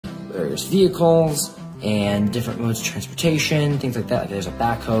various vehicles and different modes of transportation, things like that. There's a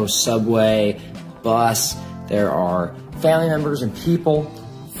backhoe, subway, bus. There are family members and people,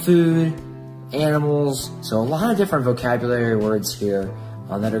 food, animals. So a lot of different vocabulary words here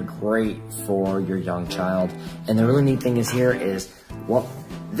that are great for your young child. And the really neat thing is here is what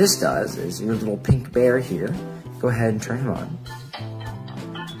this does is your little pink bear here. Go ahead and turn him on.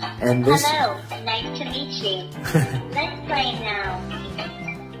 And this. Hello, nice to meet you. Let's play now.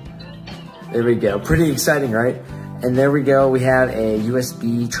 There we go. Pretty exciting, right? And there we go. We have a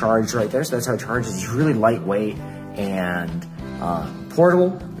USB charge right there. So that's how it charges. It's really lightweight and portable,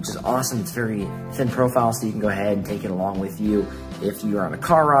 which is awesome. It's very thin profile, so you can go ahead and take it along with you if you're on a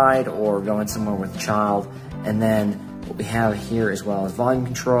car ride or going somewhere with a child. And then what we have here as well as volume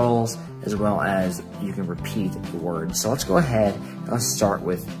controls, as well as you can repeat the words. So let's go ahead and let's start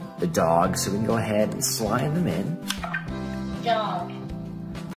with the dog. So we can go ahead and slide them in. Dog.